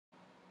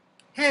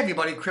Hey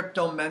everybody,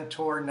 Crypto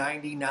Mentor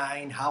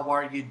 99. How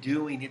are you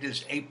doing? It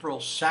is April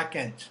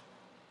 2nd,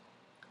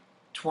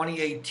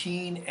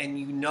 2018, and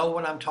you know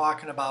what I'm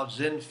talking about,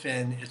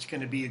 XinFin. It's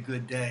going to be a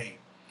good day.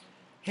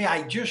 Hey,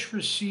 I just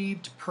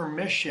received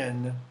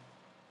permission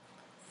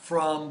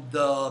from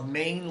the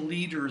main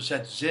leaders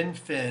at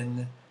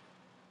XinFin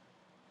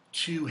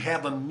to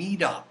have a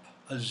meetup,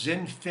 a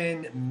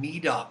XinFin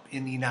meetup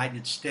in the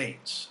United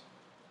States.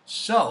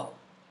 So,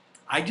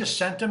 I just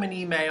sent them an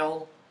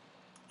email.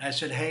 I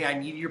said, hey, I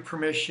need your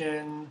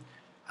permission.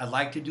 I'd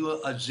like to do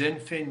a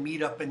XinFin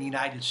meetup in the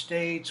United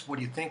States. What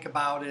do you think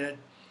about it?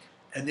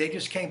 And they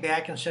just came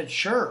back and said,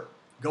 sure,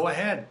 go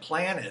ahead,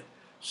 plan it.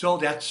 So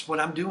that's what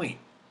I'm doing.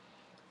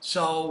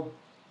 So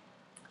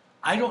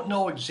I don't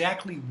know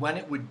exactly when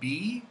it would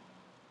be,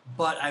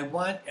 but I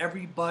want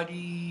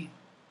everybody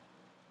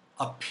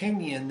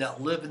opinion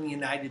that live in the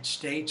United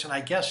States. And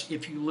I guess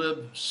if you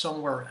live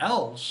somewhere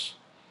else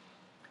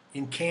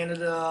in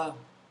Canada,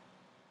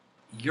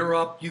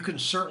 Europe, you can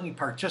certainly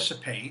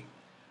participate.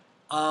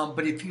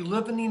 But if you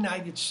live in the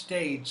United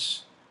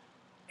States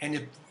and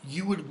if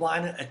you would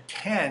want to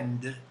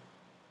attend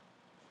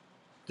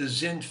the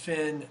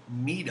XinFin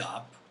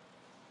meetup,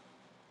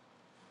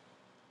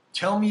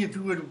 tell me if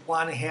you would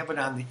want to have it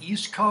on the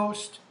East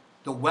Coast,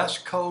 the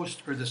West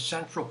Coast, or the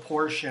central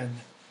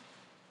portion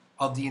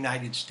of the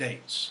United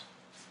States.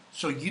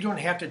 So you don't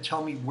have to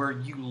tell me where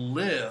you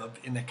live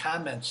in the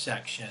comments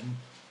section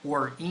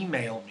or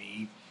email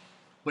me.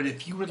 But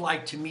if you would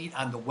like to meet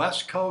on the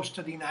West Coast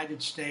of the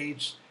United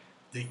States,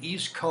 the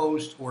East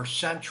Coast, or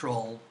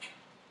Central,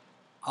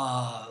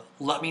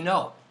 let me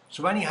know.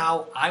 So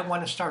anyhow, I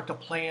want to start to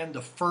plan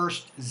the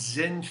first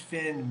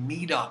XinFin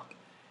meetup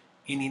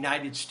in the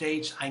United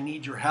States. I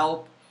need your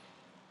help.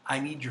 I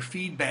need your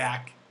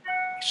feedback.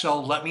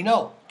 So let me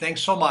know.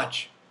 Thanks so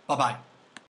much. Bye-bye.